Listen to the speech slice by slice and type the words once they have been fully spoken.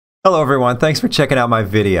Hello everyone, thanks for checking out my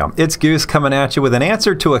video. It's Goose coming at you with an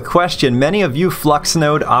answer to a question many of you Flux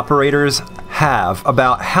Node operators have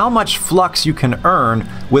about how much Flux you can earn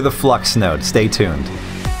with a Flux Node. Stay tuned.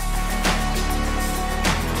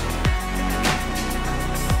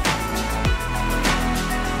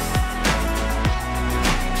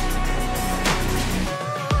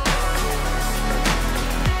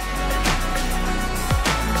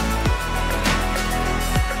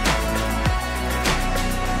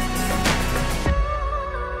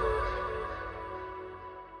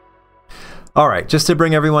 Alright, just to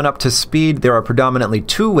bring everyone up to speed, there are predominantly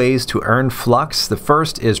two ways to earn Flux. The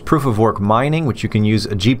first is proof-of-work mining, which you can use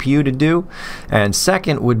a GPU to do. And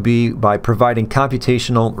second would be by providing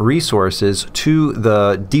computational resources to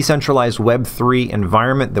the decentralized Web3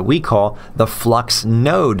 environment that we call the Flux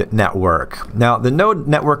Node network. Now, the Node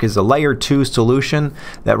network is a layer 2 solution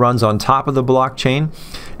that runs on top of the blockchain,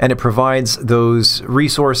 and it provides those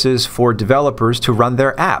resources for developers to run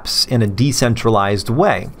their apps in a decentralized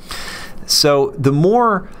way. So the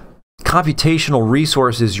more computational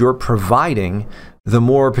resources you're providing, the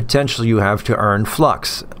more potential you have to earn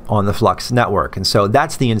Flux on the Flux network. And so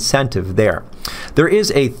that's the incentive there. There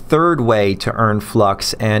is a third way to earn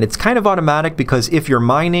Flux, and it's kind of automatic because if you're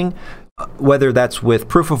mining, whether that's with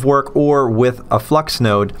proof of work or with a Flux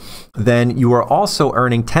node, then you are also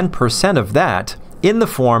earning 10% of that in the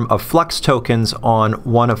form of Flux tokens on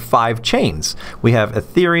one of 5 chains. We have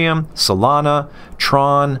Ethereum, Solana,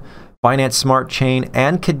 Tron, Binance Smart Chain,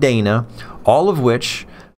 and Cadena, all of which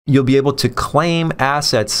you'll be able to claim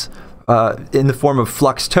assets in the form of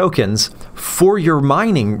Flux tokens for your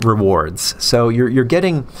mining rewards. So you're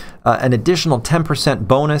getting an additional 10%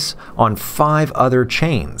 bonus on 5 other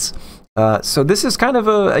chains. So this is kind of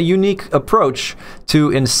a unique approach to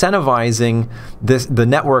incentivizing the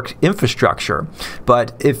network infrastructure.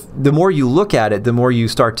 But the more you look at it, the more you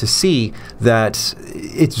start to see that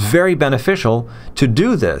it's very beneficial to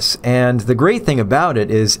do this. And the great thing about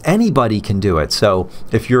it is anybody can do it. So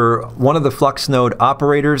if you're one of the Flux Node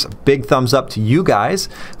operators, big thumbs up to you guys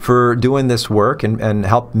for doing this work and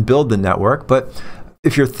help build the network. But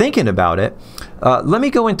if you're thinking about it, let me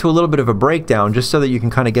go into a little bit of a breakdown just so that you can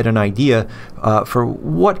kind of get an idea for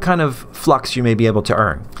what kind of Flux you may be able to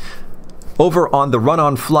earn. Over on the Run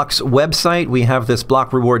on Flux website, we have this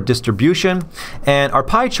block reward distribution, and our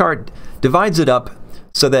pie chart divides it up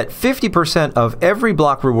so that 50% of every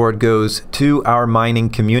block reward goes to our mining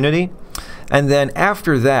community. And then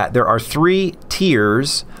after that, there are 3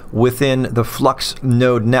 tiers within the Flux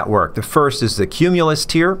Node network. The first is the Cumulus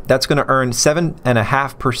tier. That's going to earn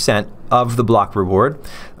 7.5% of the block reward.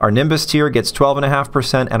 Our Nimbus tier gets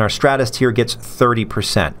 12.5%, and our Stratus tier gets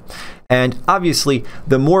 30%. And obviously,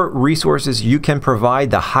 the more resources you can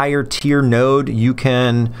provide, the higher tier node you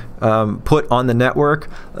can put on the network,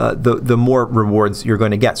 the more rewards you're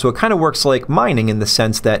going to get. So it kind of works like mining in the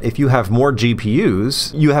sense that if you have more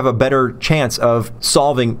GPUs, you have a better chance of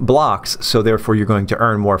solving blocks, so therefore you're going to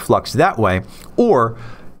earn more Flux that way. Or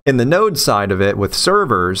in the node side of it with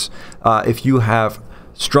servers, if you have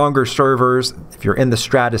stronger servers, if you're in the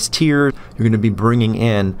Stratus tier, you're going to be bringing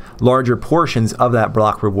in larger portions of that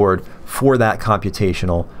block reward for that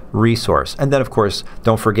computational resource. And then, of course,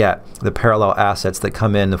 don't forget the parallel assets that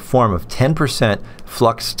come in the form of 10%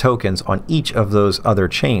 Flux tokens on each of those other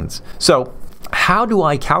chains. So how do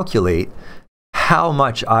I calculate how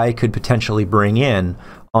much I could potentially bring in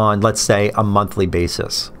on, let's say, a monthly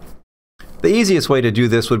basis? The easiest way to do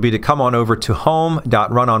this would be to come on over to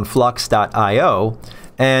home.runonflux.io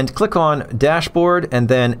and click on Dashboard and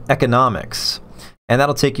then Economics. And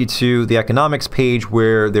that'll take you to the economics page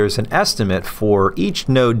where there's an estimate for each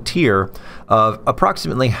node tier of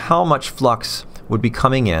approximately how much Flux would be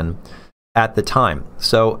coming in at the time.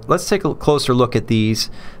 So let's take a closer look at these.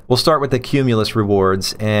 We'll start with the Cumulus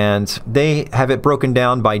Rewards, and they have it broken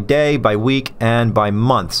down by day, by week, and by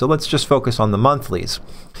month. So let's just focus on the monthlies.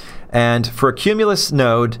 And for a Cumulus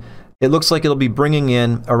node, it looks like it'll be bringing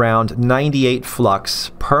in around 98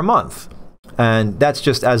 Flux per month. And that's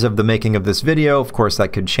just as of the making of this video. Of course,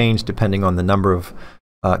 that could change depending on the number of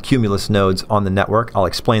Cumulus nodes on the network. I'll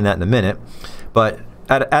explain that in a minute. But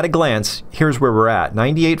at a glance, here's where we're at.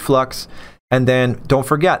 98 Flux. And then don't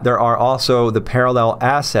forget, there are also the parallel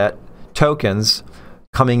asset tokens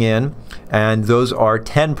coming in. And those are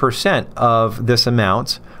 10% of this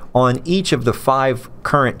amount on each of the 5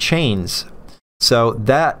 current chains. So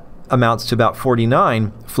that amounts to about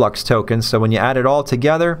 49 Flux tokens. So when you add it all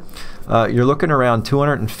together, you're looking around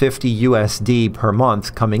 250 USD per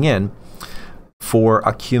month coming in for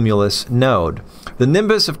a Cumulus node. The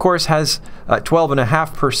Nimbus, of course, has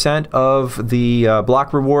 12.5% of the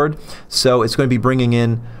block reward, so it's going to be bringing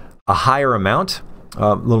in a higher amount,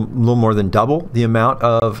 a little more than double the amount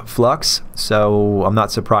of Flux. So I'm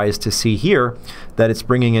not surprised to see here that it's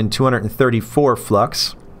bringing in 234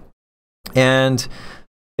 Flux. And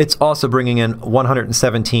it's also bringing in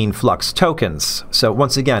 117 Flux tokens. So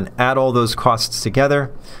once again, add all those costs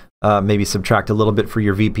together, maybe subtract a little bit for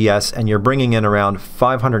your VPS, and you're bringing in around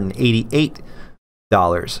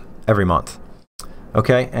 $588 every month.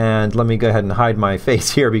 Okay, and let me go ahead and hide my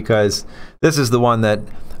face here because this is the one that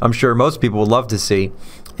I'm sure most people would love to see,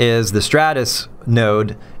 is the Stratus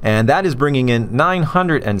node, and that is bringing in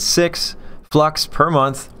 906 Flux per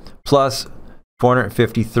month plus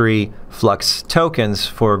 453 Flux tokens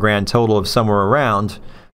for a grand total of somewhere around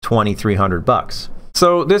 $2,300.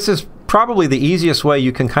 So this is probably the easiest way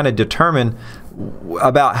you can kind of determine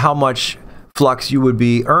about how much Flux you would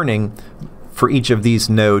be earning for each of these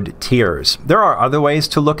node tiers. There are other ways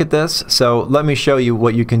to look at this, so let me show you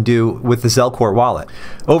what you can do with the Zelcore wallet.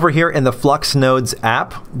 Over here in the Flux Nodes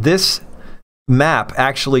app, this map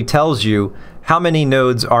actually tells you how many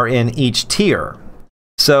nodes are in each tier.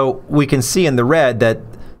 So we can see in the red that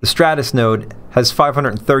the Stratus node has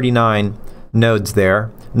 539 nodes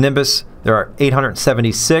there. Nimbus, there are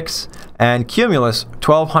 876, and Cumulus,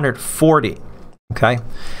 1,240. Okay?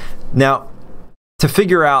 Now, to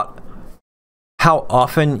figure out how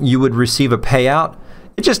often you would receive a payout,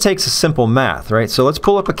 it just takes a simple math, right? So let's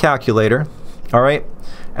pull up a calculator, all right?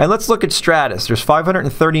 And let's look at Stratus. There's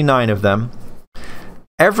 539 of them.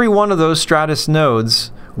 Every one of those Stratus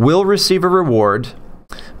nodes will receive a reward,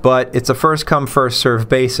 but it's a first come, first served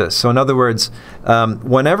basis. So in other words,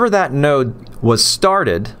 whenever that node was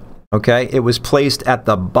started, okay, it was placed at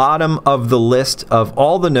the bottom of the list of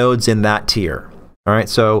all the nodes in that tier. All right,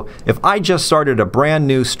 so if I just started a brand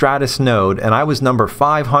new Stratus node and I was number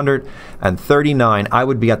 539, I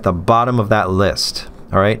would be at the bottom of that list.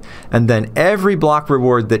 All right, and then every block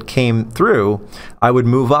reward that came through, I would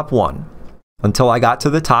move up one until I got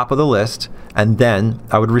to the top of the list, and then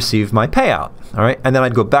I would receive my payout. All right, and then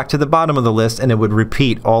I'd go back to the bottom of the list and it would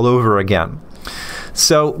repeat all over again.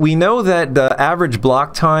 So we know that the average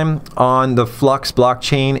block time on the Flux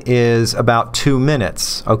blockchain is about 2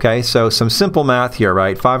 minutes. Okay, so some simple math here,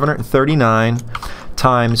 right? 539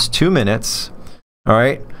 times 2 minutes. All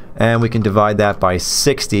right, and we can divide that by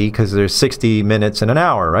 60 because there's 60 minutes in an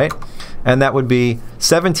hour, right? And that would be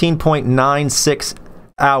 17.96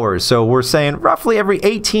 hours. So we're saying roughly every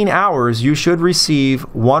 18 hours you should receive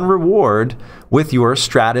one reward with your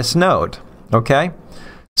Stratus node. Okay?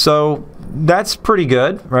 So that's pretty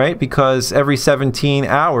good, right? Because every 17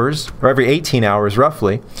 hours, or every 18 hours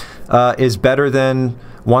roughly, is better than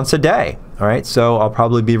once a day. All right, so I'll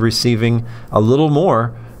probably be receiving a little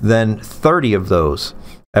more than 30 of those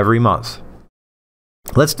every month.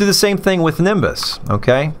 Let's do the same thing with Nimbus,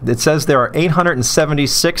 okay? It says there are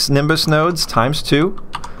 876 Nimbus nodes times 2.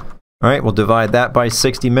 All right, we'll divide that by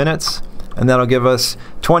 60 minutes. And that'll give us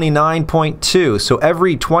 29.2. So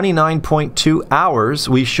every 29.2 hours,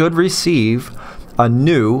 we should receive a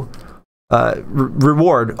new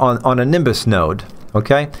reward on a Nimbus node.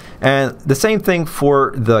 Okay? And the same thing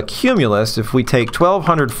for the Cumulus. If we take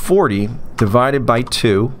 1,240 divided by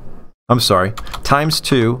 2, I'm sorry, times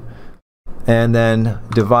 2, and then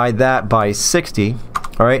divide that by 60,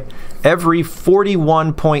 all right, every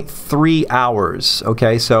 41.3 hours.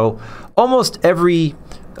 Okay? So almost every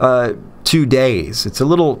 2 days. It's a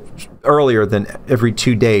little earlier than every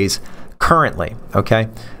 2 days currently, okay?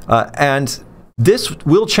 And this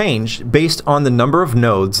will change based on the number of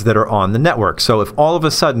nodes that are on the network. So if all of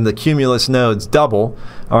a sudden the Cumulus nodes double,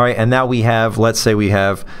 all right, and now we have, let's say we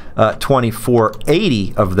have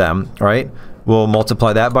 2,480 of them, all right, we'll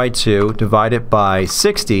multiply that by 2, divide it by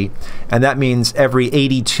 60, and that means every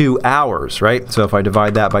 82 hours, right? So if I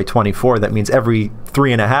divide that by 24, that means every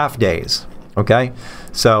 3.5 days. Okay,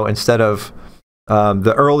 so instead of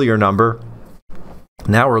the earlier number,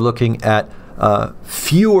 now we're looking at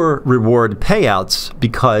fewer reward payouts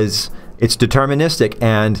because it's deterministic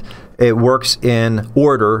and it works in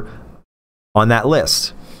order on that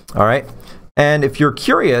list. All right, and if you're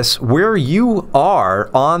curious where you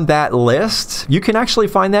are on that list, you can actually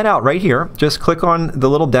find that out right here. Just click on the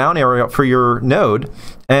little down arrow for your node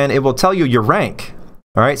and it will tell you your rank.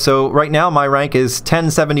 All right, so right now my rank is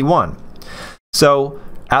 1071. So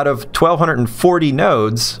out of 1,240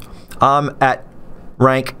 nodes, I'm at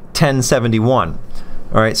rank 1071.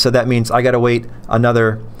 All right, so that means I got to wait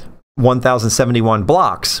another 1,071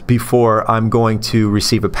 blocks before I'm going to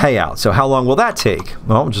receive a payout. So how long will that take?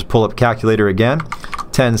 Well, just pull up a calculator again.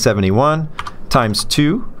 1071 times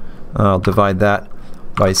 2. I'll divide that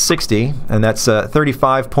by 60, and that's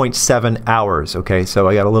 35.7 hours. Okay, so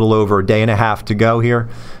I got a little over a day and a half to go here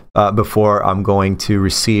before I'm going to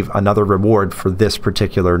receive another reward for this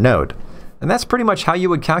particular node. And that's pretty much how you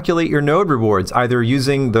would calculate your node rewards, either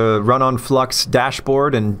using the Run on Flux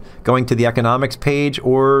dashboard and going to the economics page,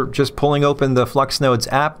 or just pulling open the Flux Nodes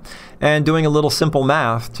app and doing a little simple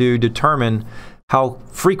math to determine how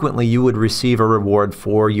frequently you would receive a reward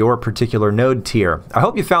for your particular node tier. I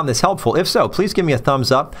hope you found this helpful. If so, please give me a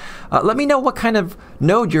thumbs up. Let me know what kind of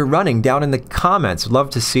node you're running down in the comments. Love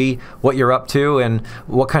to see what you're up to and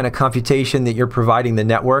what kind of computation that you're providing the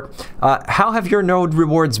network. How have your node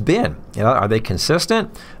rewards been? Are they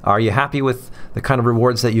consistent? Are you happy with the kind of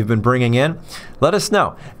rewards that you've been bringing in? Let us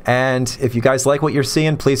know. And if you guys like what you're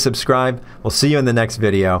seeing, please subscribe. We'll see you in the next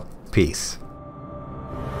video. Peace.